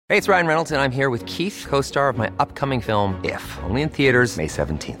Hey, it's Ryan Reynolds, and I'm here with Keith, co-star of my upcoming film, If, only in theaters May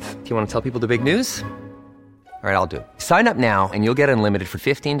 17th. Do you want to tell people the big news? All right, I'll do it. Sign up now and you'll get unlimited for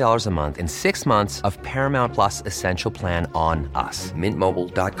 $15 a month and 6 months of Paramount Plus Essential Plan on us.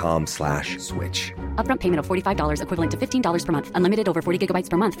 MintMobile.com/switch. Upfront payment of $45 equivalent to $15 per month. Unlimited over 40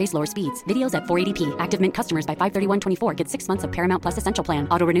 gigabytes per month. Face lower speeds. Videos at 480p. Active Mint customers by 531.24 get 6 months of Paramount Plus Essential Plan.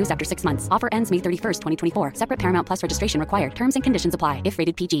 Auto renews after 6 months. Offer ends May 31st, 2024. Separate Paramount Plus registration required. Terms and conditions apply if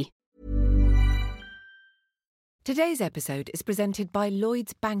rated PG. Today's episode is presented by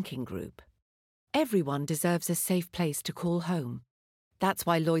Lloyds Banking Group. Everyone deserves a safe place to call home. That's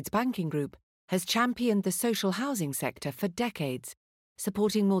why Lloyds Banking Group has championed the social housing sector for decades,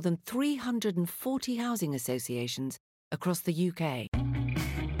 supporting more than 340 housing associations across the UK.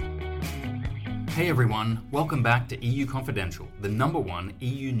 Hey everyone, welcome back to EU Confidential, the #1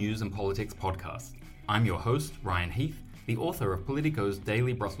 EU news and politics podcast. I'm your host, Ryan Heath, the author of Politico's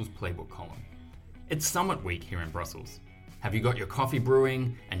daily Brussels Playbook column. It's Summit Week here in Brussels. Have you got your coffee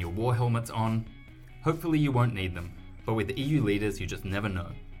brewing and your war helmets on? Hopefully you won't need them, but with the EU leaders you just never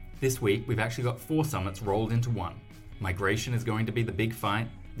know. This week we've actually got 4 summits rolled into one. Migration is going to be the big fight,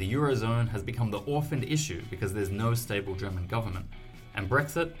 the Eurozone has become the orphaned issue because there's no stable German government, and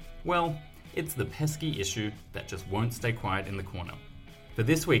Brexit, well, it's the pesky issue that just won't stay quiet in the corner. For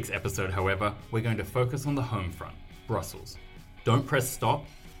this week's episode, however, we're going to focus on the home front, Brussels. Don't press stop,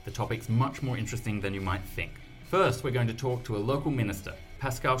 the topic's much more interesting than you might think. First, we're going to talk to a local minister,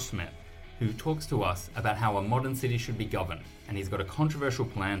 Pascal Schmet, who talks to us about how a modern city should be governed, and he's got a controversial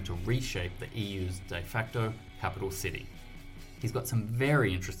plan to reshape the EU's de facto capital city. He's got some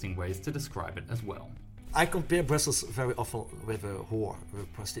very interesting ways to describe it as well. I compare Brussels very often with a whore, with a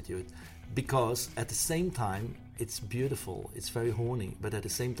prostitute, because at the same time it's beautiful, it's very horny, but at the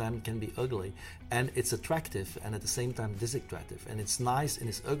same time it can be ugly, and it's attractive, and at the same time distractive, and it's nice in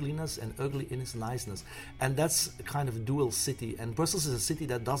its ugliness and ugly in its niceness, and that's a kind of dual city. And Brussels is a city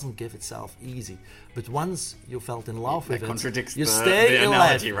that doesn't give itself easy, but once you felt in love with it, you stay in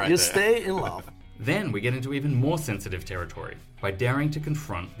love. You stay in love. Then we get into even more sensitive territory by daring to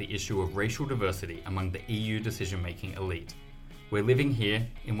confront the issue of racial diversity among the EU decision-making elite. We're living here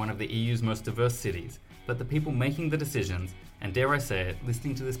in one of the EU's most diverse cities, but the people making the decisions, and dare I say it,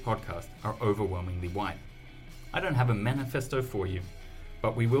 listening to this podcast, are overwhelmingly white. I don't have a manifesto for you,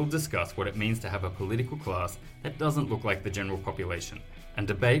 but we will discuss what it means to have a political class that doesn't look like the general population, and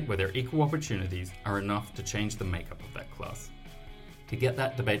debate whether equal opportunities are enough to change the makeup of that class. To get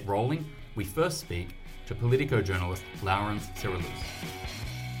that debate rolling, we first speak to Politico journalist Laurens Cyrilus.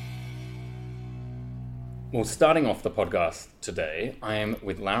 Well, starting off the podcast today, I am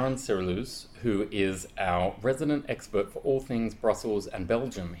with Laurens Cyrilus, who is our resident expert for all things Brussels and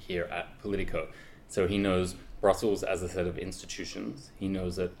Belgium here at Politico. So he knows Brussels as a set of institutions, he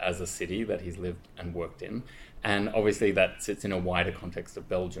knows it as a city that he's lived and worked in, and obviously that sits in a wider context of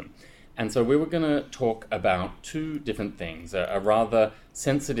Belgium. And so we were going to talk about 2 different things, a rather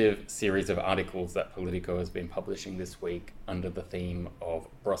sensitive series of articles that Politico has been publishing this week under the theme of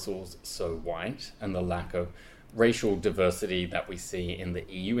Brussels so white and the lack of racial diversity that we see in the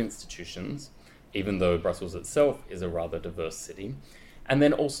EU institutions, even though Brussels itself is a rather diverse city. And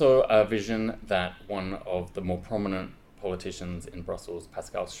then also a vision that one of the more prominent politicians in Brussels,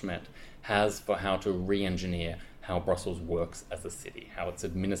 Pascal Schmet, has for how to re-engineer how Brussels works as a city, how it's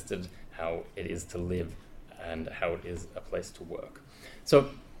administered, how it is to live, and how it is a place to work.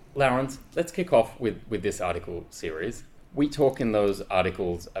 So, Laurens, let's kick off with this article series. We talk in those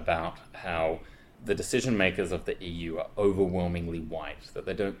articles about how the decision makers of the EU are overwhelmingly white, that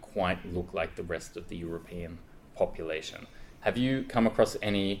they don't quite look like the rest of the European population. Have you come across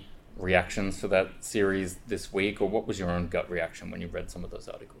any reactions to that series this week, or what was your own gut reaction when you read some of those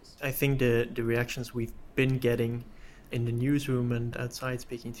articles? I think the reactions we've been getting in the newsroom and outside,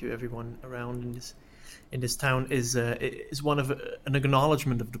 speaking to everyone around in this town, is one of an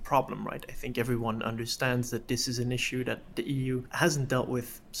acknowledgement of the problem, right? I think everyone understands that this is an issue that the EU hasn't dealt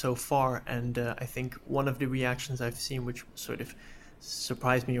with so far, and I think one of the reactions I've seen, which sort of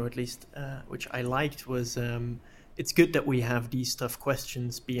surprised me, or at least which I liked, was it's good that we have these tough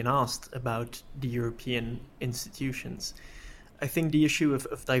questions being asked about the European institutions. I think the issue of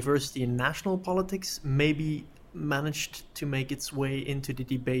diversity in national politics maybe managed to make its way into the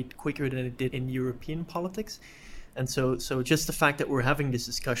debate quicker than it did in European politics. And so just the fact that we're having this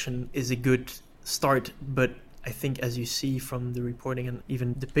discussion is a good start, but I think, as you see from the reporting and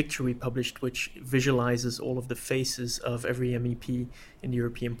even the picture we published, which visualizes all of the faces of every MEP in the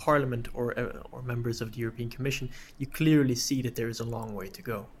European Parliament or members of the European Commission, you clearly see that there is a long way to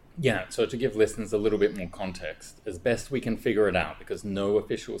go. Yeah, so to give listeners a little bit more context, as best we can figure it out, because no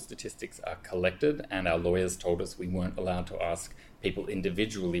official statistics are collected, and our lawyers told us we weren't allowed to ask people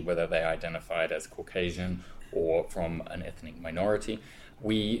individually whether they identified as Caucasian or from an ethnic minority,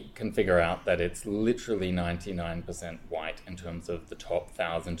 we can figure out that it's literally 99% white in terms of the top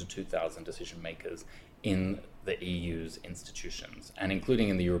 1,000 to 2,000 decision makers in the EU's institutions, and including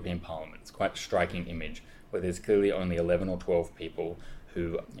in the European Parliament. It's quite a striking image where there's clearly only 11 or 12 people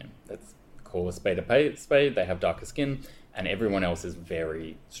who, let's call a spade a spade, they have darker skin, and everyone else is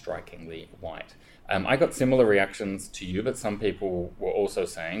very strikingly white. I got similar reactions to you, but some people were also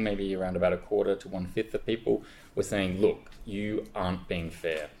saying, maybe around about a quarter to 1/5 of people were saying, look, you aren't being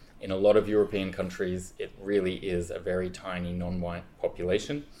fair. In a lot of European countries, it really is a very tiny non-white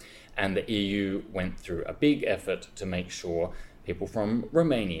population, and the EU went through a big effort to make sure people from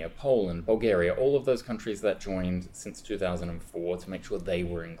Romania, Poland, Bulgaria, all of those countries that joined since 2004, to make sure they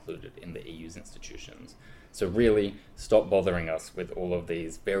were included in the EU's institutions. So really, stop bothering us with all of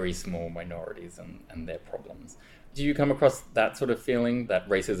these very small minorities and their problems. Do you come across that sort of feeling, that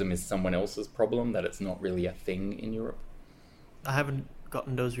racism is someone else's problem, that it's not really a thing in Europe? I haven't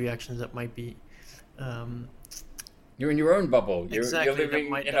gotten those reactions. That might be... You're in your own bubble. Exactly. You're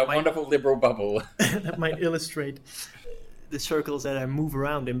living in a wonderful liberal bubble. That might illustrate the circles that I move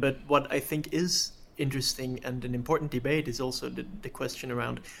around in. But what I think is interesting and an important debate is also the question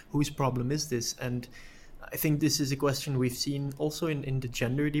around whose problem is this? And I think this is a question we've seen also in the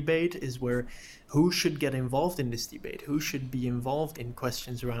gender debate, is where who should get involved in this debate? Who should be involved in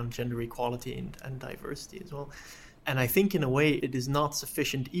questions around gender equality and diversity as well? And I think in a way it is not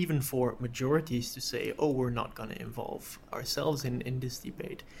sufficient even for majorities to say, oh, we're not going to involve ourselves in this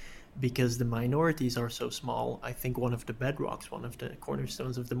debate, because the minorities are so small. I think one of the bedrocks, one of the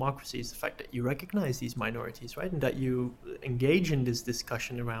cornerstones of democracy is the fact that you recognize these minorities, right? And that you engage in this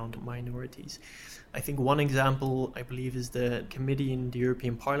discussion around minorities. I think one example, I believe, is the committee in the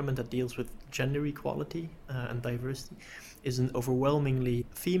European Parliament that deals with gender equality and diversity is an overwhelmingly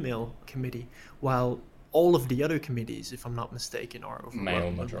female committee, while all of the other committees, if I'm not mistaken, are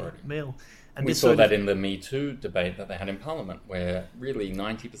male majority. Male. And we saw that in the Me Too debate that they had in Parliament, where really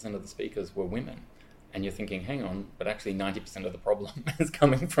 90% of the speakers were women. And you're thinking, hang on, but actually 90% of the problem is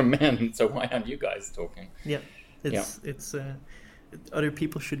coming from men, so why aren't you guys talking? Yeah, other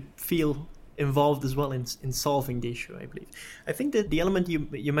people should feel involved as well in solving the issue, I believe. I think that the element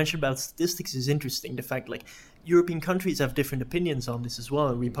you mentioned about statistics is interesting, the fact like European countries have different opinions on this as well,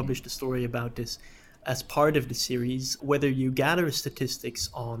 and we published a story about this as part of the series, whether you gather statistics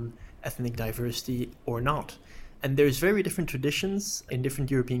on ethnic diversity or not. And there's very different traditions in different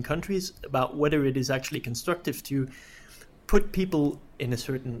European countries about whether it is actually constructive to put people in a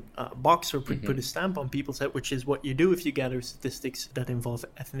certain box or put a stamp on people's head, which is what you do if you gather statistics that involve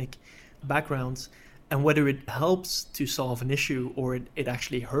ethnic backgrounds, and whether it helps to solve an issue or it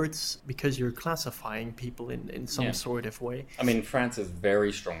actually hurts because you're classifying people in some sort of way. I mean, France is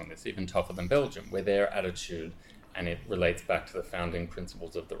very strong on this, even tougher than Belgium, where their attitude, and it relates back to the founding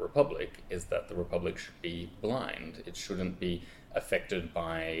principles of the Republic, is that the Republic should be blind. It shouldn't be affected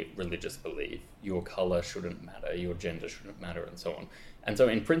by religious belief. Your color shouldn't matter, your gender shouldn't matter, and so on. And so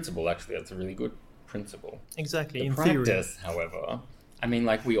in principle, actually, that's a really good principle. Exactly, in practice, however, I mean,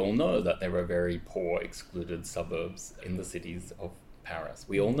 like, we all know that there are very poor, excluded suburbs in the cities of Paris.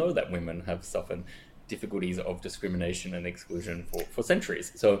 We all know that women have suffered difficulties of discrimination and exclusion for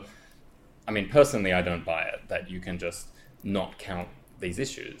centuries. So, I mean, personally, I don't buy it that you can just not count these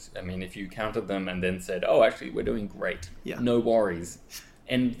issues. I mean, if you counted them and then said, oh, actually, we're doing great, no worries,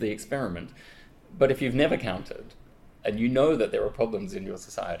 end the experiment. But if you've never counted and you know that there are problems in your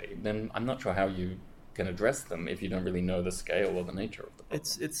society, then I'm not sure how you can address them if you don't really know the scale or the nature of the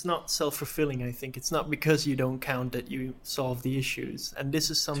problem. It's not self-fulfilling, I think. It's not because you don't count that you solve the issues. And this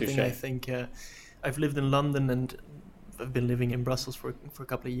is something I think I've lived in London and I've been living in Brussels for a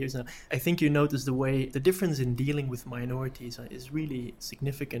couple of years now. I think you notice the difference in dealing with minorities is really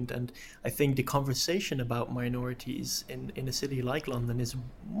significant. And I think the conversation about minorities in a city like London is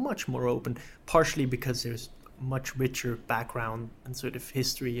much more open, partially because there's much richer background and sort of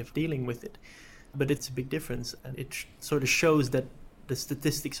history of dealing with it. But it's a big difference, and it sort of shows that the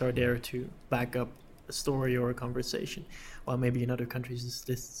statistics are there to back up a story or a conversation, while maybe in other countries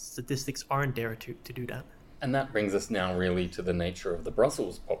the statistics aren't there to do that. And that brings us now really to the nature of the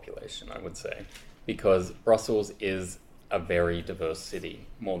Brussels population, I would say, because Brussels is a very diverse city.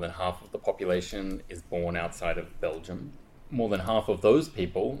 More than half of the population is born outside of Belgium. More than half of those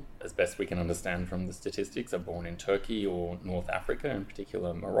people, as best we can understand from the statistics, are born in Turkey or North Africa, in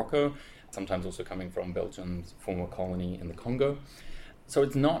particular Morocco, sometimes also coming from Belgium's former colony in the Congo. So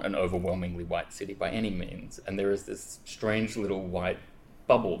it's not an overwhelmingly white city by any means, and there is this strange little white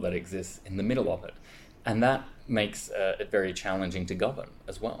bubble that exists in the middle of it. And that makes it very challenging to govern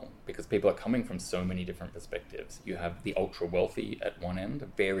as well, because people are coming from so many different perspectives. You have the ultra-wealthy at one end, a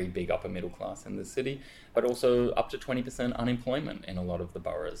very big upper middle class in the city, but also up to 20% unemployment in a lot of the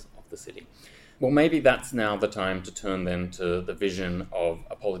boroughs of the city. Well, maybe that's now the time to turn then to the vision of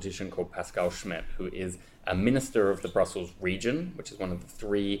a politician called Pascal Schmet, who is a minister of the Brussels region, which is one of the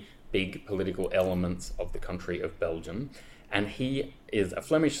three big political elements of the country of Belgium. And he is a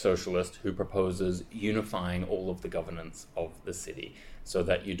Flemish socialist who proposes unifying all of the governance of the city so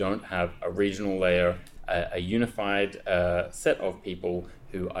that you don't have a regional layer, a unified set of people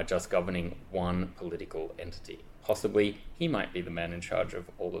who are just governing one political entity. Possibly he might be the man in charge of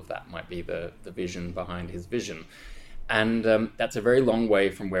all of that, might be the vision behind his vision. And that's a very long way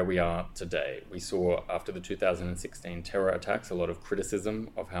from where we are today. We saw after the 2016 terror attacks a lot of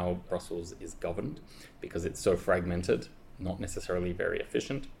criticism of how Brussels is governed because it's so fragmented, not necessarily very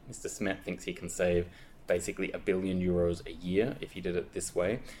efficient. Mr. Schmet thinks he can save basically €1 billion a year if he did it this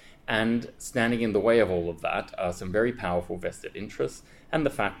way. And standing in the way of all of that are some very powerful vested interests and the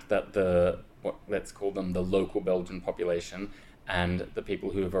fact that let's call them the local Belgian population and the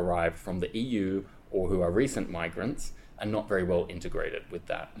people who have arrived from the EU or who are recent migrants are not very well integrated with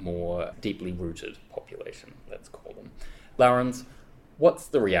that more deeply rooted population, let's call them. Laurens, what's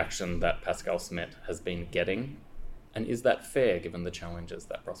the reaction that Pascal Schmet has been getting? And is that fair given the challenges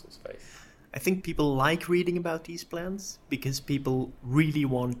that Brussels face? I think people like reading about these plans because people really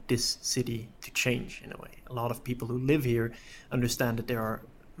want this city to change in a way. A lot of people who live here understand that there are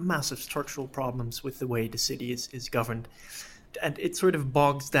massive structural problems with the way the city is governed. And it sort of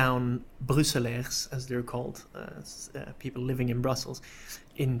bogs down Brusselaars, as they're called, people living in Brussels,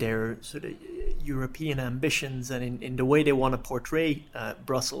 in their sort of European ambitions and in the way they want to portray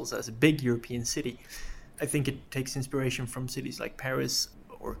Brussels as a big European city. I think it takes inspiration from cities like Paris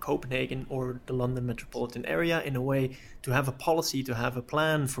or Copenhagen or the London metropolitan area in a way to have a policy, to have a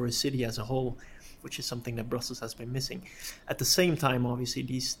plan for a city as a whole, which is something that Brussels has been missing. At the same time, obviously,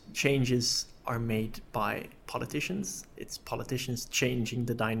 these changes are made by politicians. It's politicians changing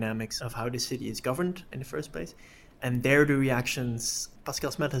the dynamics of how the city is governed in the first place. And there the reactions,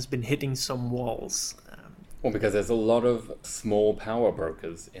 Pascal Schmet has been hitting some walls. Well, because there's a lot of small power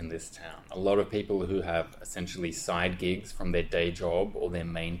brokers in this town. A lot of people who have essentially side gigs from their day job or their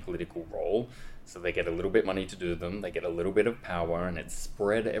main political role. So they get a little bit of money to do them, they get a little bit of power, and it's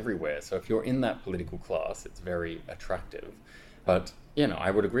spread everywhere. So if you're in that political class, it's very attractive. But,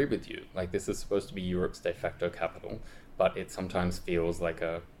 I would agree with you. Like, this is supposed to be Europe's de facto capital, but it sometimes feels like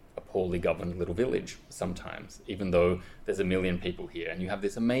a poorly governed little village sometimes, even though there's 1 million people here. And you have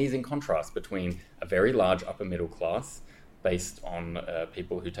this amazing contrast between a very large upper middle class based on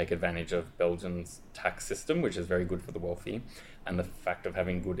people who take advantage of Belgium's tax system, which is very good for the wealthy, and the fact of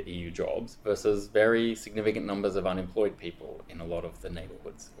having good EU jobs, versus very significant numbers of unemployed people in a lot of the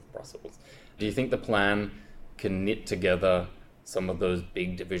neighborhoods of Brussels. Do you think the plan can knit together some of those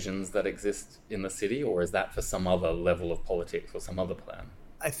big divisions that exist in the city, or is that for some other level of politics or some other plan?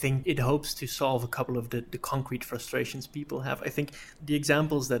 I think it hopes to solve a couple of the concrete frustrations people have. I think the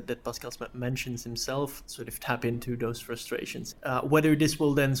examples that Pascal Schmet mentions himself sort of tap into those frustrations. Whether this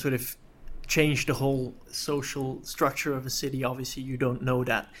will then sort of change the whole social structure of a city, obviously you don't know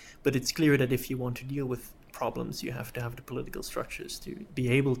that. But it's clear that if you want to deal with problems, you have to have the political structures to be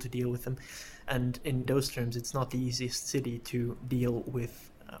able to deal with them. And in those terms, it's not the easiest city to deal with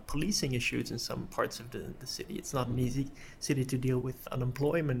policing issues in some parts of the city. It's not an easy city to deal with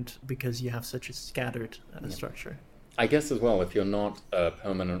unemployment because you have such a scattered structure. I guess as well, if you're not a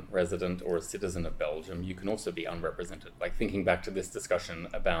permanent resident or a citizen of Belgium, you can also be unrepresented. Like thinking back to this discussion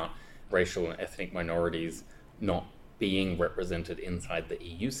about racial and ethnic minorities not being represented inside the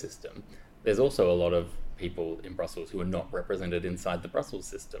EU system, there's also a lot of people in Brussels who are not represented inside the Brussels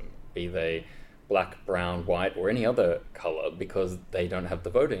system, be they black, brown, white, or any other colour, because they don't have the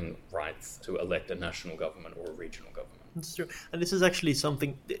voting rights to elect a national government or a regional government. That's true. And this is actually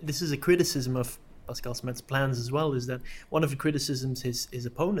this is a criticism of Pascal Schmet's plans as well, is that one of the criticisms his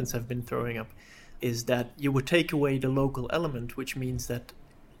opponents have been throwing up is that you would take away the local element, which means that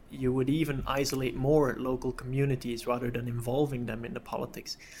you would even isolate more local communities rather than involving them in the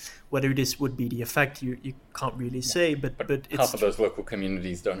politics. Whether this would be the effect, you can't really say, but it's half of those local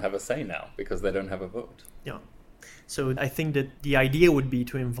communities don't have a say now because they don't have a vote. Yeah. So I think that the idea would be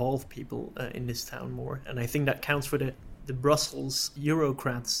to involve people in this town more. And I think that counts for the Brussels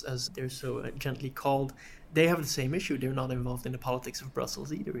Eurocrats, as they're so gently called. they have the same issue. They're not involved in the politics of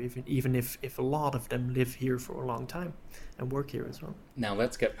Brussels either, even if a lot of them live here for a long time and work here as well. Now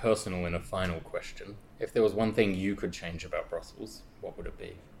let's get personal in a final question. If there was one thing you could change about Brussels, what would it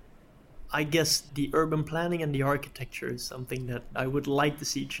be? I guess the urban planning and the architecture is something that I would like to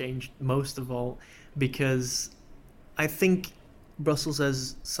see changed most of all, because I think Brussels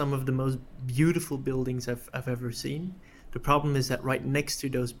has some of the most beautiful buildings I've ever seen. The problem is that right next to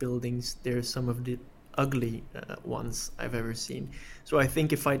those buildings, there's some of the ugly ones I've ever seen. So I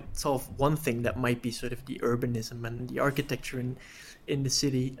think if I solve one thing, that might be sort of the urbanism and the architecture in the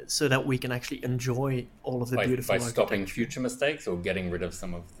city, so that we can actually enjoy all of the beautiful architecture. By stopping future mistakes or getting rid of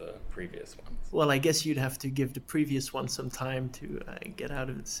some of the previous ones? Well, I guess you'd have to give the previous ones some time to get out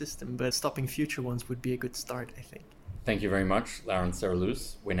of the system, but stopping future ones would be a good start, I think. Thank you very much, Laurens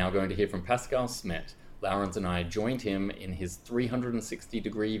Serrelus. We're now going to hear from Pascal Schmitt. Laurens and I joined him in his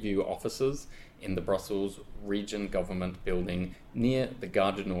 360-degree view offices in the Brussels Region Government building near the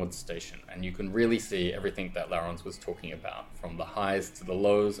Gare du Nord station. And you can really see everything that Laurens was talking about, from the highs to the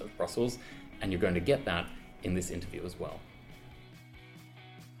lows of Brussels, and you're going to get that in this interview as well.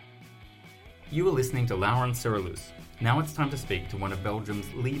 You are listening to Laurens Serrelus. Now it's time to speak to one of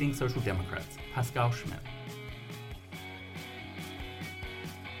Belgium's leading social democrats, Pascal Schmitt.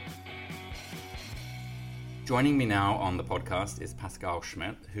 Joining me now on the podcast is Pascal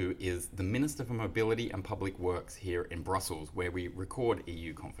Schmitt, who is the Minister for Mobility and Public Works here in Brussels, where we record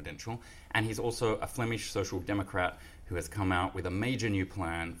EU Confidential. And he's also a Flemish social democrat who has come out with a major new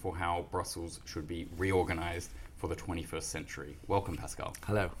plan for how Brussels should be reorganized for the 21st century. Welcome, Pascal.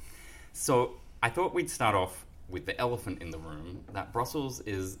 Hello. So I thought we'd start off with the elephant in the room, that Brussels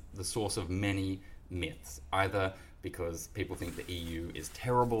is the source of many myths, either because people think the EU is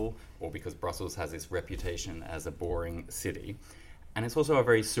terrible or because Brussels has this reputation as a boring city. And it's also a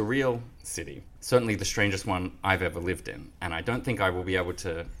very surreal city, certainly the strangest one I've ever lived in. And I don't think I will be able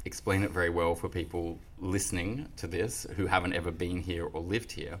to explain it very well for people listening to this who haven't ever been here or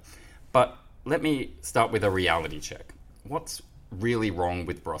lived here. But let me start with a reality check. What's really wrong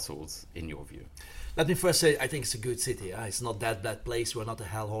with Brussels, in your view? Let me first say, I think it's a good city. It's not that bad place. We're not a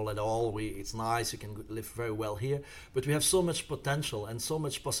hellhole at all. It's nice. You can live very well here. But we have so much potential and so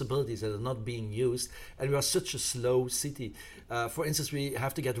much possibilities that are not being used. And we are such a slow city. For instance, we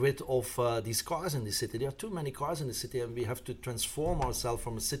have to get rid of these cars in the city. There are too many cars in the city, and we have to transform ourselves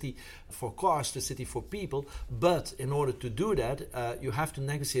from a city for cars to a city for people. But in order to do that, you have to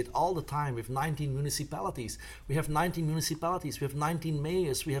negotiate all the time with 19 municipalities. We have 19 municipalities. We have 19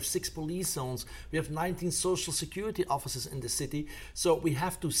 mayors. We have 6 police zones. We have 19 social security offices in the city. So we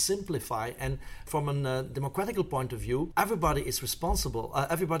have to simplify. And from a democratical point of view, everybody is responsible.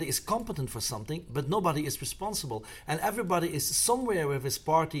 Everybody is competent for something, but nobody is responsible. And everybody is somewhere with his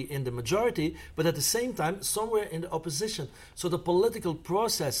party in the majority, but at the same time, somewhere in the opposition. So the political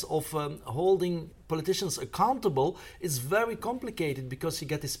process of holding politicians accountable is very complicated, because you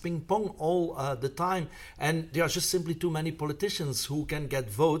get this ping pong all the time, and there are just simply too many politicians who can get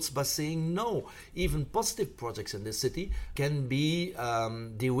votes by saying no. Even positive projects in this city can be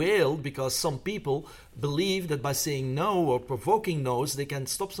derailed because some people believe that by saying no or provoking no's, they can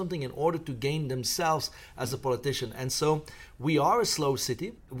stop something in order to gain themselves as a politician. And so we are a slow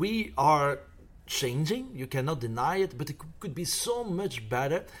city. We are changing, you cannot deny it, but it could be so much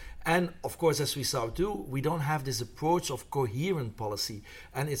better. And of course, as we saw too, we don't have this approach of coherent policy,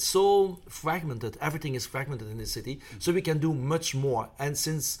 and it's so fragmented. Everything is fragmented in the city, so we can do much more. And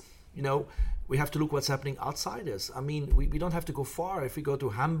since, we have to look what's happening outside us. I mean, we don't have to go far. If we go to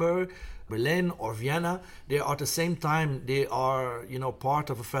Hamburg, Berlin, or Vienna, they are at the same time, they are,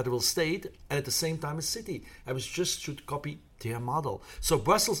 part of a federal state, and at the same time a city. And we just should copy their model. So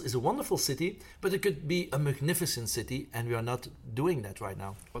Brussels is a wonderful city, but it could be a magnificent city, and we are not doing that right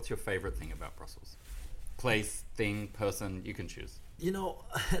now. What's your favorite thing about Brussels? Place, thing, person, you can choose. Now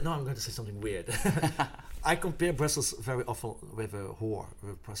I'm going to say something weird. I compare Brussels very often with a whore,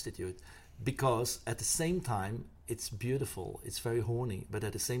 with a prostitute, because at the same time, it's beautiful, it's very horny, but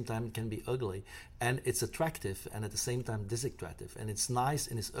at the same time it can be ugly. And it's attractive, and at the same time distractive. And it's nice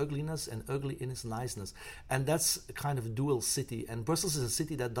in its ugliness and ugly in its niceness. And that's a kind of dual city. And Brussels is a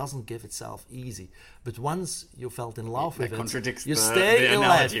city that doesn't give itself easy. But once you felt in love with it, you stay in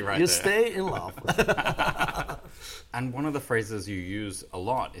love. You stay in love. And one of the phrases you use a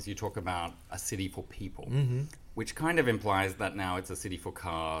lot is you talk about a city for people. Mm-hmm. which kind of implies that now it's a city for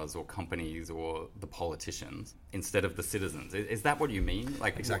cars or companies or the politicians instead of the citizens. Is that what you mean?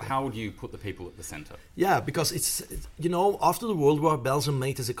 Like, exactly. How do you put the people at the center? Yeah, because it's after the World War, Belgium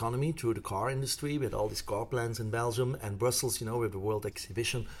made its economy through the car industry. We had all these car plants in Belgium, and Brussels, with the World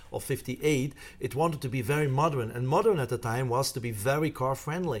Exhibition of 58, it wanted to be very modern. And modern at the time was to be very car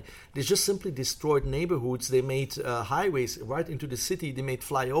friendly. They just simply destroyed neighborhoods. They made highways right into the city. They made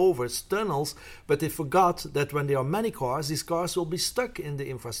flyovers, tunnels, but they forgot that when there are many cars, these cars will be stuck in the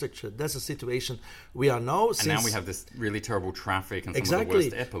infrastructure. That's the situation we are now. And now we have this really terrible traffic and some of the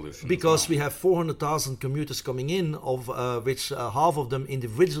worst air pollution. Because we have 400,000 commuters coming in, of which half of them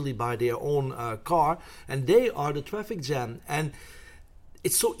individually buy their own car, and they are the traffic jam. And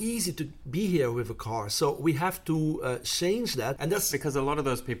it's so easy to be here with a car, so we have to change that. And that's because a lot of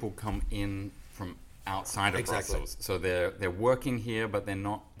those people come in from outside of Brussels, so they're working here, but they're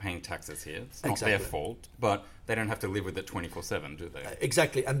not paying taxes here. It's not their fault, but they don't have to live with it 24/7, do they?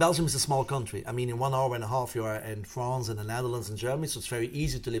 Exactly. And Belgium is a small country. I mean, in 1 hour and a half you are in France and the Netherlands and Germany, so it's very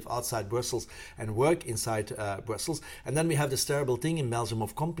easy to live outside Brussels and work inside Brussels. And then we have this terrible thing in Belgium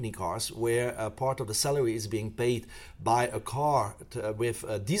of company cars, where part of the salary is being paid by a car with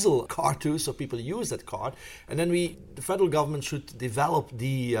a diesel car too, so people use that car. And then the federal government should develop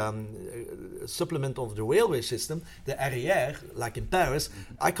the supplement of the railway system, the RER, like in Paris.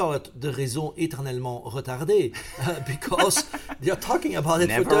 I call it the réseau éternellement retardé, because they're talking about it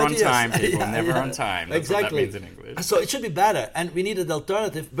never for 30 years. Never on time, people. Never on time. That's exactly. what that means in English. So it should be better, and we need an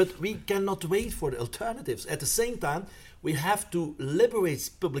alternative, but we cannot wait for the alternatives. At the same time, we have to liberate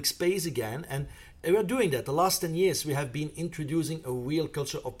public space again, and we are doing that. The last 10 years, we have been introducing a real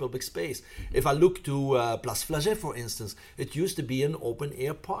culture of public space. If I look to Place Flagey, for instance, it used to be an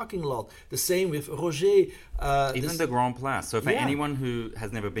open-air parking lot. The same with Roger. Even the Grand Place. So for anyone who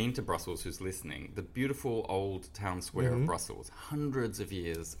has never been to Brussels who's listening, the beautiful old town square of Brussels, hundreds of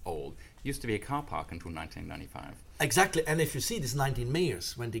years old, used to be a car park until 1995. Exactly, and if you see these 19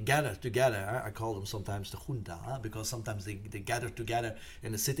 mayors, when they gather together, I call them sometimes the junta, because sometimes they gather together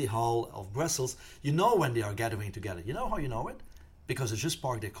in the city hall of Brussels, you know when they are gathering together. You know how you know it? Because they just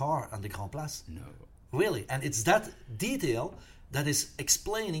park their car on the Grand Place. No. Really, and it's that detail that is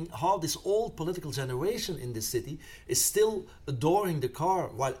explaining how this old political generation in this city is still adoring the car,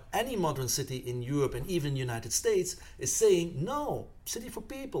 while any modern city in Europe and even the United States is saying, no, city for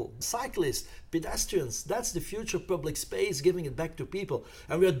people, cyclists, pedestrians, that's the future public space, giving it back to people.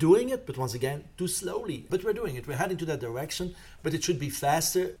 And we are doing it, but once again, too slowly. But we're doing it, we're heading to that direction, but it should be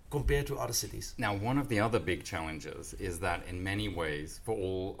faster compared to other cities. Now, one of the other big challenges is that in many ways, for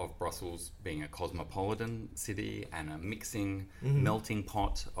all of Brussels being a cosmopolitan city and a mixing, melting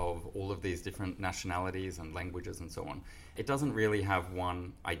pot of all of these different nationalities and languages and so on, it doesn't really have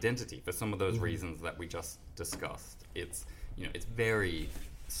one identity for some of those reasons that we just discussed. It's very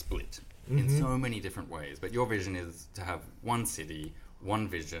split in so many different ways. But your vision is to have one city, one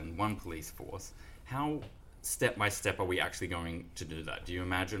vision, one police force. How step by step are we actually going to do that? Do you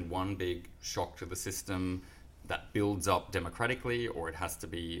imagine one big shock to the system that builds up democratically, or it has to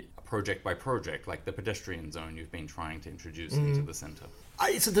be project by project, like the pedestrian zone you've been trying to introduce into the center?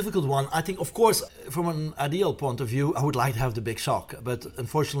 It's a difficult one. I think, of course, from an ideal point of view, I would like to have the big shock. But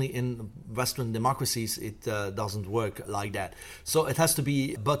unfortunately, in Western democracies, it doesn't work like that. So it has to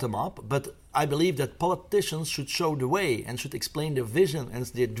be bottom up. But I believe that politicians should show the way and should explain their vision and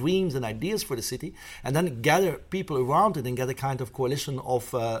their dreams and ideas for the city, and then gather people around it and get a kind of coalition of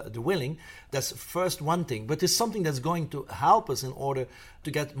the willing. That's first one thing. But there's something that's going to help us in order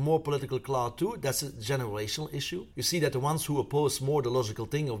to get more political clout too. That's a generational issue. You see that the ones who oppose more the logical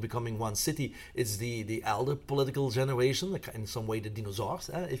thing of becoming one city, it's the elder political generation, in some way the dinosaurs,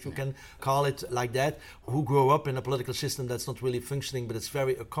 if you can call it like that, who grow up in a political system that's not really functioning, but it's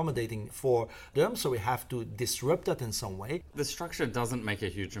very accommodating for them. So we have to disrupt that in some way. The structure doesn't make a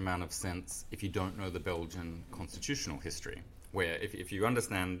huge amount of sense if you don't know the Belgian constitutional history, where if you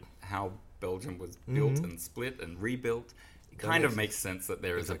understand how Belgium was built and split and rebuilt, it kind of makes sense that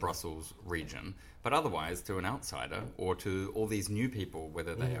there is a Brussels region. But otherwise, to an outsider or to all these new people,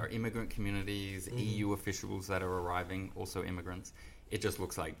 whether they are immigrant communities, EU officials that are arriving, also immigrants, it just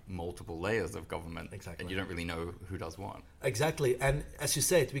looks like multiple layers of government. Exactly. And you don't really know who does what. Exactly. And as you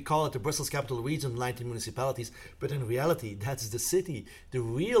said, we call it the Brussels Capital Region, 19 municipalities. But in reality, that's the city. The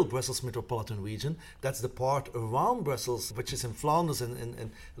real Brussels Metropolitan Region, that's the part around Brussels, which is in Flanders and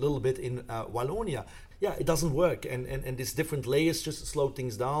a little bit in Wallonia. yeah, it doesn't work. And these different layers just slow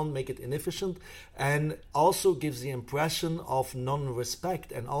things down, make it inefficient, and also gives the impression of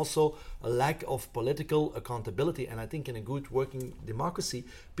non-respect and also a lack of political accountability. And I think in a good working democracy,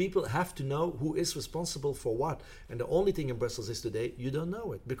 people have to know who is responsible for what. And the only thing in Brussels is today, you don't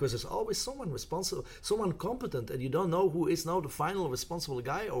know it, because there's always someone responsible, someone competent, and you don't know who is now the final responsible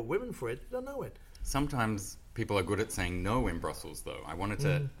guy or women for it. You don't know it. Sometimes people are good at saying no in Brussels, though. I wanted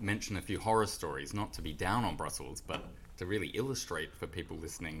to mention a few horror stories, not to be down on Brussels, but to really illustrate for people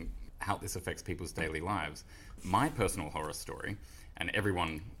listening how this affects people's daily lives. My personal horror story, and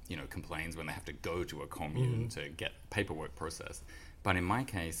everyone, complains when they have to go to a commune to get paperwork processed. But in my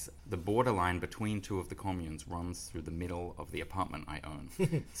case, the borderline between two of the communes runs through the middle of the apartment I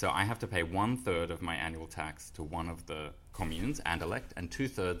own. So I have to pay 1/3 of my annual tax to one of the communes, Anderlecht, and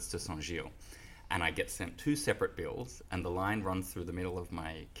 2/3 to Saint-Gilles. And I get sent 2 separate bills, and the line runs through the middle of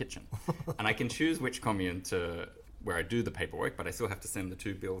my kitchen. And I can choose which commune where I do the paperwork, but I still have to send the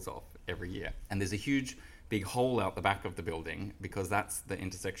 2 bills off every year. And there's a huge, big hole out the back of the building, because that's the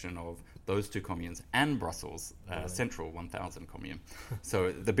intersection of those 2 communes and Brussels Central 1000 commune.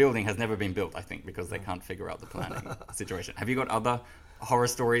 So the building has never been built, I think, because they can't figure out the planning situation. Have you got other horror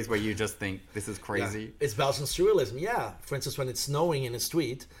stories where you just think, this is crazy? Yeah. It's Belgian surrealism, yeah. For instance, when it's snowing in a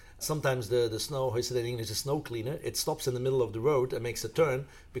street, sometimes the snow, how you say that in English, a snow cleaner, it stops in the middle of the road and makes a turn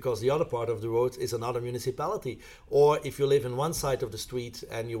because the other part of the road is another municipality. Or if you live in one side of the street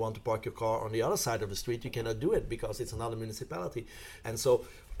and you want to park your car on the other side of the street, you cannot do it because it's another municipality. And so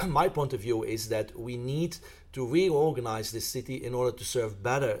my point of view is that we need to reorganize this city in order to serve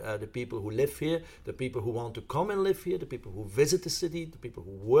better the people who live here, the people who want to come and live here, the people who visit the city, the people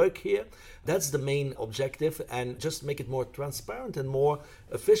who work here. That's the main objective, and just make it more transparent and more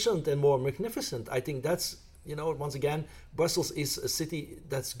efficient and more magnificent. I think that's, once again, Brussels is a city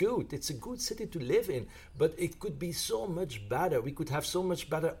that's good. It's a good city to live in, but it could be so much better. We could have so much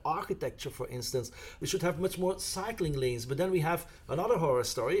better architecture, for instance. We should have much more cycling lanes, but then we have another horror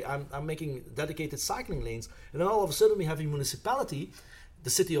story. I'm making dedicated cycling lanes, and then all of a sudden we have a municipality, the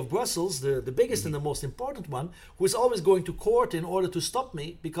city of Brussels, the biggest and the most important one, who is always going to court in order to stop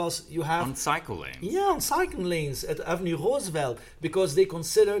me because you have... On cycle lanes? Yeah, on cycling lanes at Avenue Roosevelt, because they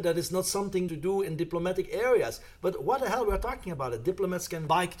consider that it's not something to do in diplomatic areas. But what the hell we're talking about it? Diplomats can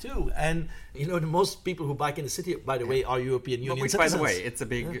bike too. And, the most people who bike in the city, by the way, are European Union citizens. By the way, it's a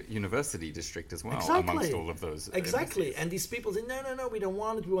big university district as well, amongst all of those. Exactly. And these people say, no, we don't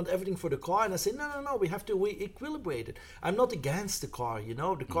want it. We want everything for the car. And I say, no, we have to re-equilibrate it. I'm not against the car,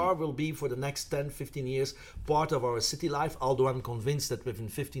 The car will be for the next 10, 15 years part of our city life, although I'm convinced that within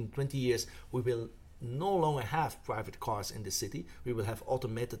 15, 20 years we will no longer have private cars in the city. We will have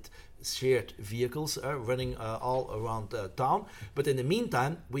automated shared vehicles running all around town. But in the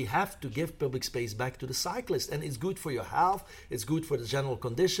meantime, we have to give public space back to the cyclist. And it's good for your health, it's good for the general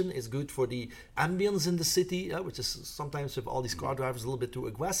condition, it's good for the ambience in the city, which is sometimes with all these car drivers a little bit too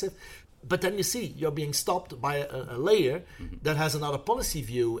aggressive. But then you see, you're being stopped by a layer that has another policy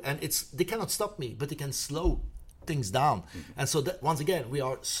view, and they cannot stop me, but they can slow things down. And so that, once again, we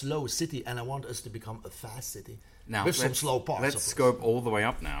are a slow city, and I want us to become a fast city. Now, with some slow parts. Let's scope all the way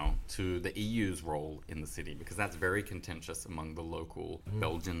up now to the EU's role in the city, because that's very contentious among the local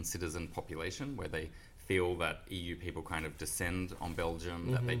Belgian citizen population, where they feel that EU people kind of descend on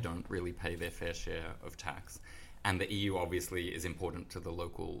Belgium, that they don't really pay their fair share of tax. And the EU obviously is important to the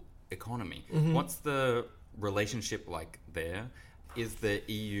local economy. What's the relationship like there? Is the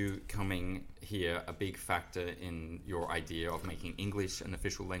EU coming here a big factor in your idea of making English an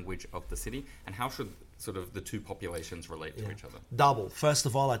official language of the city? And how should sort of the two populations relate to each other? Double. First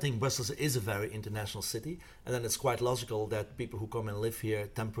of all, I think Brussels is a very international city, and then it's quite logical that people who come and live here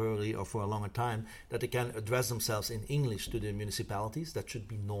temporarily or for a longer time, that they can address themselves in English to the municipalities. That should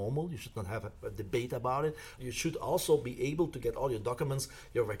be normal. You should not have a debate about it. You should also be able to get all your documents,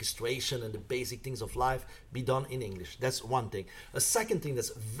 your registration and the basic things of life be done in English. That's one thing. A second thing that's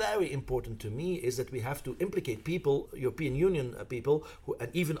very important to me is that we have to implicate people, European Union people, and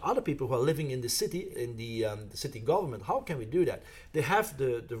even other people who are living in the city, in the city government. How can we do that? They have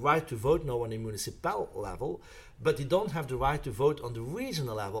the right to vote now on the municipal level, but they don't have the right to vote on the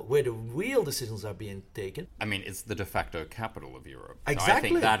regional level, where the real decisions are being taken. I mean, it's the de facto capital of Europe. Exactly. So I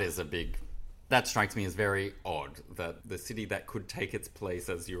think that is that strikes me as very odd, that the city that could take its place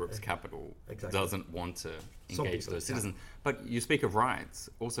as Europe's capital doesn't want to engage those citizens. But you speak of rights.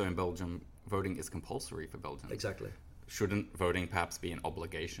 Also in Belgium, voting is compulsory for Belgians. Exactly. Shouldn't voting perhaps be an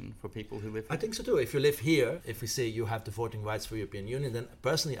obligation for people who live here? I think so too. If you live here, if we say you have the voting rights for European Union, then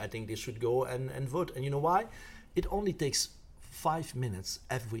personally I think they should go and vote. And you know why? It only takes 5 minutes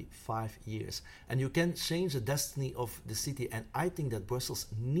every 5 years. And you can change the destiny of the city. And I think that Brussels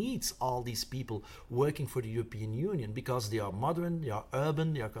needs all these people working for the European Union because they are modern, they are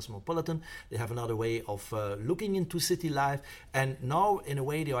urban, they are cosmopolitan, they have another way of looking into city life. And now, in a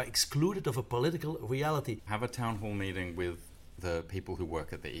way, they are excluded of a political reality. Have a town hall meeting with the people who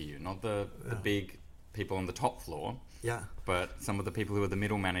work at the EU, not the big people on the top floor, but some of the people who are the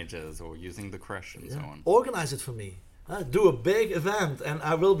middle managers or using the creche and so on. Organize it for me. Do a big event and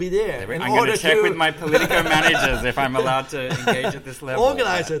I will be there. I'm going to check with my Politico managers if I'm allowed to engage at this level.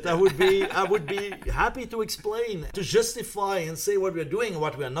 Organize it. I would be happy to explain, to justify and say what we're doing and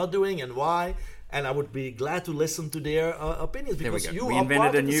what we're not doing and why. And I would be glad to listen to their opinions because we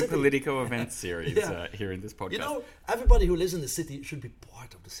invented a new Politico event series here in this podcast. You know, everybody who lives in the city should be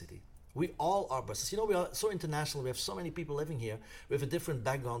part of the city. We all are Brussels. You know, we are so international. We have so many people living here with a different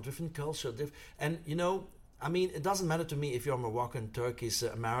background, different culture. And, you know, I mean, it doesn't matter to me if you're Moroccan, Turkish,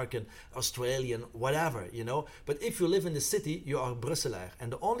 American, Australian, whatever, you know. But if you live in the city, you are a Brusselaar.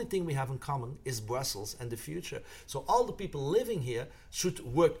 And the only thing we have in common is Brussels and the future. So all the people living here should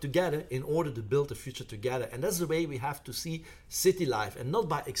work together in order to build the future together. And that's the way we have to see city life. And not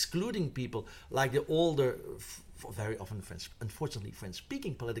by excluding people like the older, very often unfortunately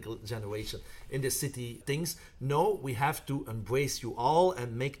French-speaking political generation in the city thinks. No, we have to embrace you all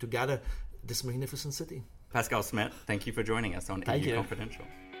and make together this magnificent city. Pascal Smet, thank you for joining us on EU Confidential.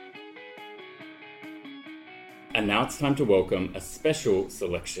 And now it's time to welcome a special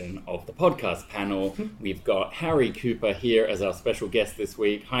selection of the podcast panel. We've got Harry Cooper here as our special guest this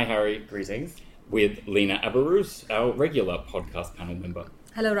week. Hi, Harry. Greetings. With Lena Abarus, our regular podcast panel member.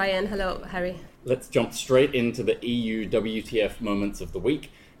 Hello, Ryan. Hello, Harry. Let's jump straight into the EU WTF moments of the week.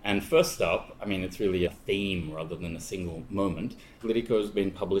 And first up, I mean, it's really a theme rather than a single moment. Politico's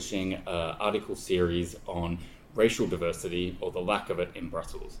been publishing an article series on racial diversity, or the lack of it, in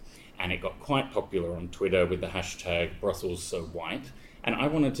Brussels. And it got quite popular on Twitter with the hashtag #BrusselsSoWhite. And I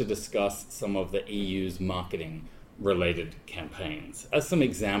wanted to discuss some of the EU's marketing-related campaigns as some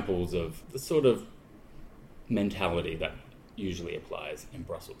examples of the sort of mentality that usually applies in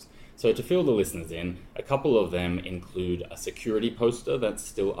Brussels. So to fill the listeners in, a couple of them include a security poster that's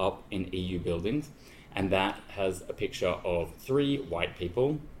still up in EU buildings, and that has a picture of 3 white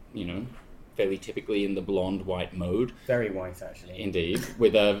people, you know, fairly typically in the blonde white mode. Very white, actually. Indeed,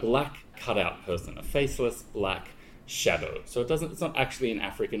 with a black cutout person, a faceless black shadow. So it's not actually an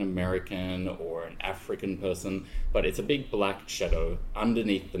African American or an African person, but it's a big black shadow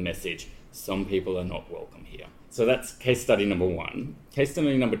underneath the message, "Some people are not welcome here." So that's case study number 1. Case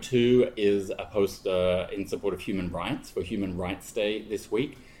study number 2 is a poster in support of human rights for Human Rights Day this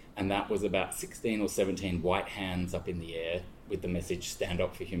week. And that was about 16 or 17 white hands up in the air with the message, "Stand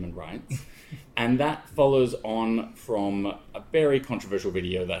up for human rights." And that follows on from a very controversial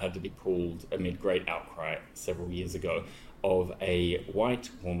video that had to be pulled amid great outcry several years ago of a white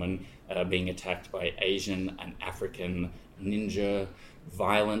woman being attacked by Asian and African ninja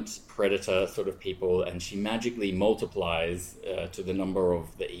violent predator sort of people, and she magically multiplies to the number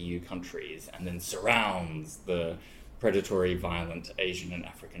of the EU countries and then surrounds the predatory violent Asian and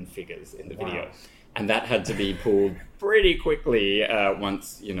African figures in the video. And that had to be pulled pretty quickly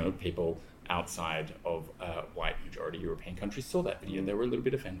once, you know, people outside of white majority European countries saw that video. They were a little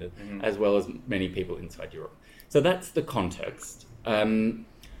bit offended, as well as many people inside Europe. So that's the context.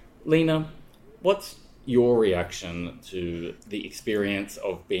 Lena, what's your reaction to the experience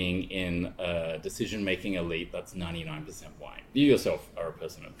of being in a decision-making elite that's 99% white? You yourself are a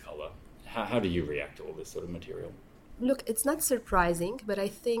person of color. How do you react to all this sort of material? Look, it's not surprising, but I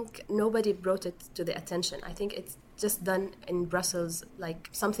think nobody brought it to the attention. I think it's just done in Brussels like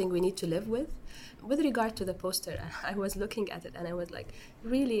something we need to live with. With regard to the poster, I was looking at it and I was like,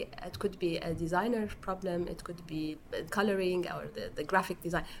 really, it could be a designer problem, it could be coloring or the graphic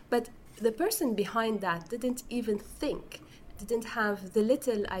design. But the person behind that didn't even think, didn't have the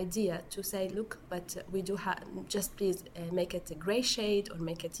little idea to say, look, but we do have, just please make it a gray shade or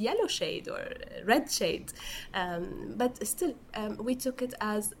make it yellow shade or red shade. But still, we took it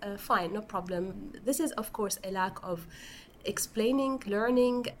as fine, no problem. This is, of course, a lack of explaining,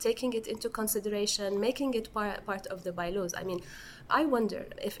 learning, taking it into consideration, making it part of the bylaws. I mean, I wonder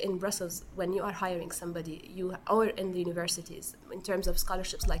if in Brussels, when you are hiring somebody, or in the universities, in terms of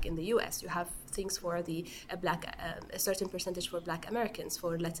scholarships, like in the US, you have things for a certain percentage for Black Americans,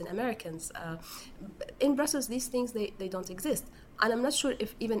 for Latin Americans. In Brussels, these things, they don't exist. And I'm not sure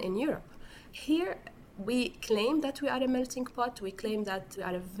if even in Europe. Here, we claim that we are a melting pot. We claim that we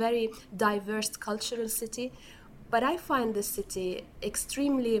are a very diverse cultural city. But I find this city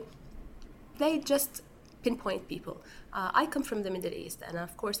extremely, they just pinpoint people. I come from the Middle East, and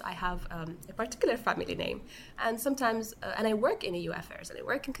of course I have a particular family name. And sometimes, and I work in EU affairs, and I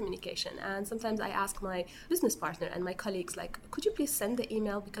work in communication, and sometimes I ask my business partner and my colleagues, like, could you please send the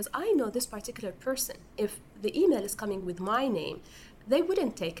email? Because I know this particular person. If the email is coming with my name, they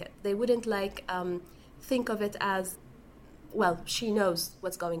wouldn't take it. They wouldn't think of it as, well, she knows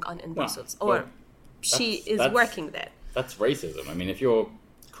what's going on in Brussels, or she is working there. That's racism. I mean, if you're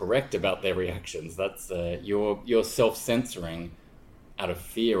correct about their reactions, that's you're self-censoring out of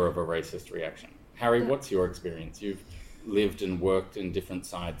fear of a racist reaction. Harry, what's your experience? You've lived and worked in different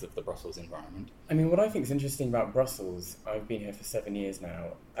sides of the Brussels environment. I mean, what I think is interesting about Brussels, I've been here for 7 years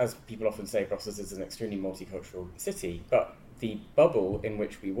now. As people often say, Brussels is an extremely multicultural city, but the bubble in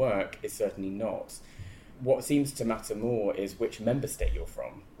which we work is certainly not. What seems to matter more is which member state you're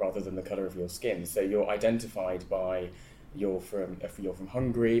from, rather than the colour of your skin. So you're identified by you're from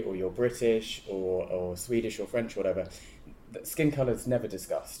Hungary, or you're British, or Swedish, or French, or whatever. Skin colour's never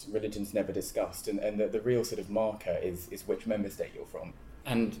discussed, religion's never discussed, and the real sort of marker is which member state you're from.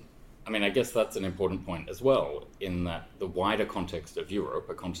 And I mean, I guess that's an important point as well, in that the wider context of Europe,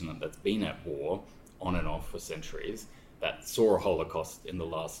 a continent that's been at war on and off for centuries, that saw a Holocaust in the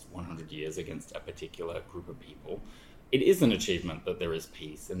last 100 years against a particular group of people. It is an achievement that there is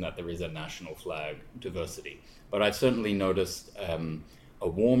peace and that there is a national flag diversity. But I've certainly noticed a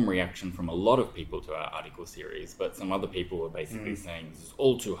warm reaction from a lot of people to our article series, but some other people are basically saying, this is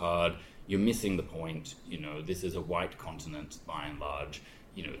all too hard, you're missing the point, this is a white continent by and large,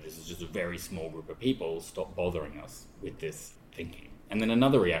 this is just a very small group of people, stop bothering us with this thinking. And then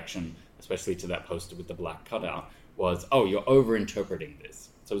another reaction, especially to that poster with the black cutout, was, oh, you're over-interpreting this.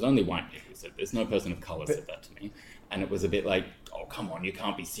 So it was only white people who said this. No person of colour said that to me. And it was a bit like, oh, come on, you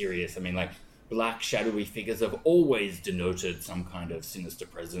can't be serious. I mean, black shadowy figures have always denoted some kind of sinister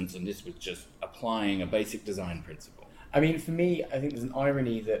presence, and this was just applying a basic design principle. I mean, for me, I think there's an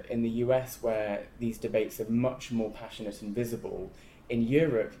irony that in the US, where these debates are much more passionate and visible, in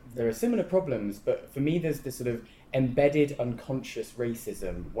Europe, there are similar problems, but for me, there's this sort of embedded unconscious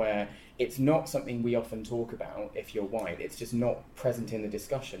racism where it's not something we often talk about if you're white. It's just not present in the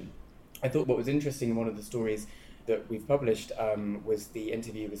discussion. I thought what was interesting in one of the stories that we've published was the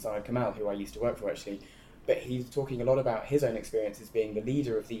interview with Syed Kamal, who I used to work for actually. But he's talking a lot about his own experience as being the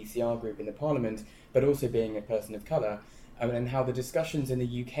leader of the ECR group in the parliament, but also being a person of colour, and how the discussions in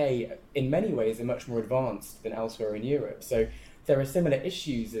the UK in many ways are much more advanced than elsewhere in Europe. So there are similar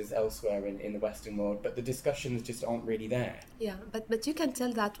issues as elsewhere in the Western world, but the discussions just aren't really there. Yeah, but you can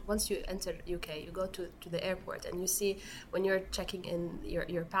tell that once you enter UK, you go to the airport and you see, when you're checking in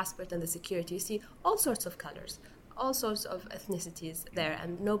your passport and the security, you see all sorts of colours, all sorts of ethnicities there,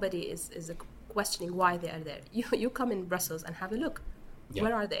 and nobody is questioning why they are there. You come in Brussels and have a look. Yeah.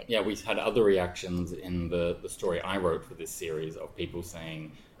 Where are they? Yeah, we had other reactions in the story I wrote for this series of people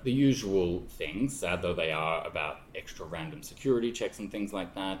saying the usual things, sad though they are, about extra random security checks and things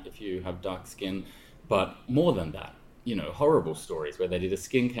like that if you have dark skin. But more than that, horrible stories where they did a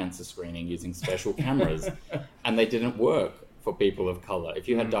skin cancer screening using special cameras and they didn't work for people of colour. If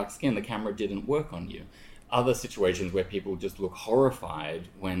you had dark skin, the camera didn't work on you. Other situations where people just look horrified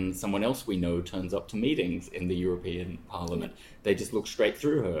when someone else we know turns up to meetings in the European Parliament. They just look straight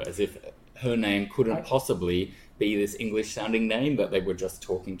through her as if her name couldn't possibly be this English-sounding name that they were just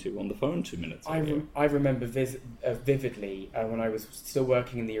talking to on the phone 2 minutes ago. I remember vividly when I was still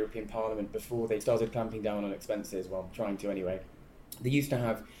working in the European Parliament before they started clamping down on expenses, well, trying to anyway. They used to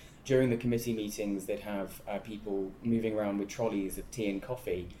have, during the committee meetings, they'd have people moving around with trolleys of tea and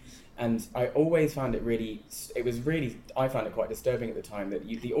coffee. And I always found I found it quite disturbing at the time that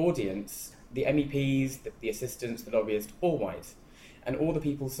the audience, the MEPs, the assistants, the lobbyists, all white. And all the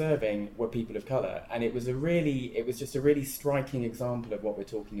people serving were people of colour. And it was just a really striking example of what we're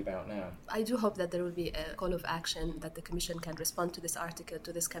talking about now. I do hope that there will be a call of action, that the Commission can respond to this article,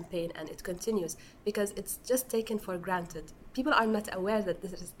 to this campaign, and it continues, because it's just taken for granted. People are not aware that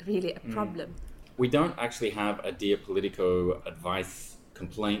this is really a problem. We don't actually have a Dear Politico advice,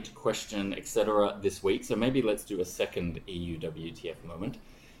 complaint, question, etc. this week, so maybe let's do a second EU WTF moment.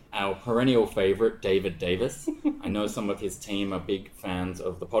 Our perennial favourite, David Davis. I know some of his team are big fans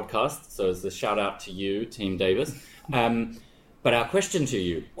of the podcast, so it's a shout out to you, Team Davis. But our question to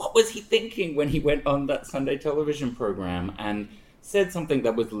you, what was he thinking when he went on that Sunday television programme and said something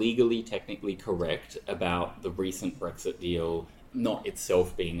that was legally, technically correct about the recent Brexit deal, not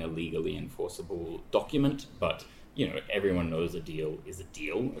itself being a legally enforceable document, but, everyone knows a deal is a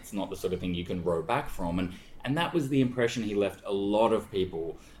deal. It's not the sort of thing you can row back from. And that was the impression he left a lot of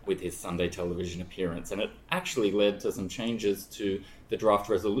people with his Sunday television appearance. And it actually led to some changes to the draft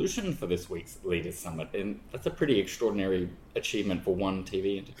resolution for this week's Leaders Summit. And that's a pretty extraordinary achievement for one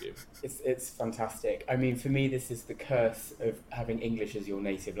TV interview. It's fantastic. I mean, for me, this is the curse of having English as your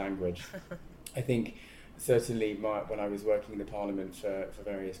native language. I think certainly when I was working in the Parliament for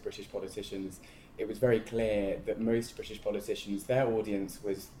various British politicians, it was very clear that most British politicians, their audience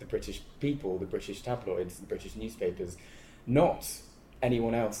was the British people, the British tabloids, the British newspapers, not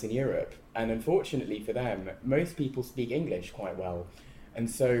anyone else in Europe. And unfortunately for them, most people speak English quite well. And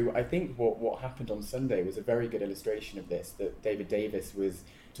so I think what happened on Sunday was a very good illustration of this, that David Davis was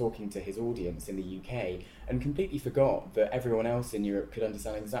talking to his audience in the UK and completely forgot that everyone else in Europe could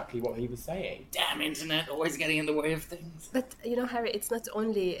understand exactly what he was saying. Damn internet, always getting in the way of things. But, Harry, it's not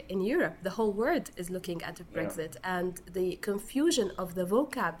only in Europe. The whole world is looking at Brexit, and the confusion of the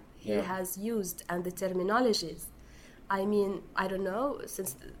vocab he has used and the terminologies. I mean, I don't know,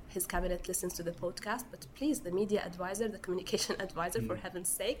 since his cabinet listens to the podcast, but please, the media advisor, the communication advisor, for heaven's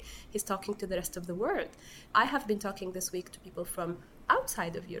sake, he's talking to the rest of the world. I have been talking this week to people from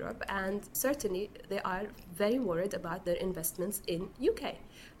outside of Europe, and certainly they are very worried about their investments in UK.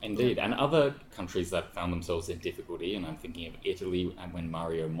 Indeed, and other countries that found themselves in difficulty, and I'm thinking of Italy, and when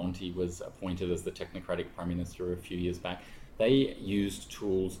Mario Monti was appointed as the technocratic prime minister a few years back, they used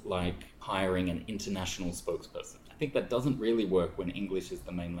tools like hiring an international spokesperson. I think that doesn't really work when English is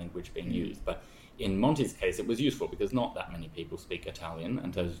the main language being used, but in Monti's case, it was useful because not that many people speak Italian,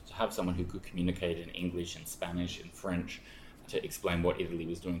 and to have someone who could communicate in English and Spanish and French to explain what Italy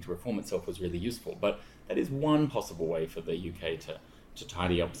was doing to reform itself was really useful. But that is one possible way for the UK to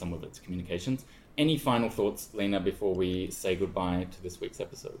tidy up some of its communications. Any final thoughts, Lena, before we say goodbye to this week's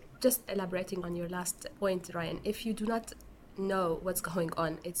episode? Just elaborating on your last point, Ryan, if you do not know what's going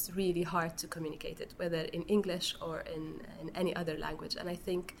on, it's really hard to communicate it, whether in English or in any other language. And I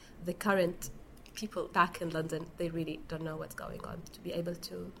think the current people back in London, they really don't know what's going on to be able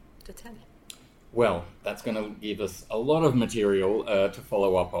to tell. Well, that's going to give us a lot of material to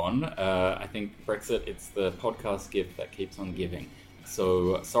follow up on. I think Brexit, it's the podcast gift that keeps on giving.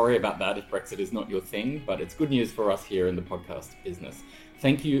 So sorry about that if Brexit is not your thing, but it's good news for us here in the podcast business.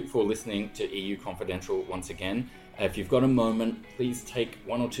 Thank you for listening to EU Confidential once again. If you've got a moment, please take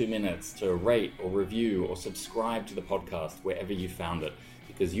 1 or 2 minutes to rate or review or subscribe to the podcast wherever you found it,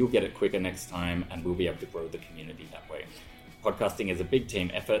 because you'll get it quicker next time and we'll be able to grow the community that way. Podcasting is a big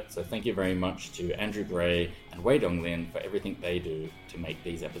team effort, so thank you very much to Andrew Gray and Wei Dong Lin for everything they do to make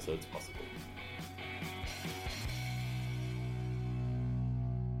these episodes possible.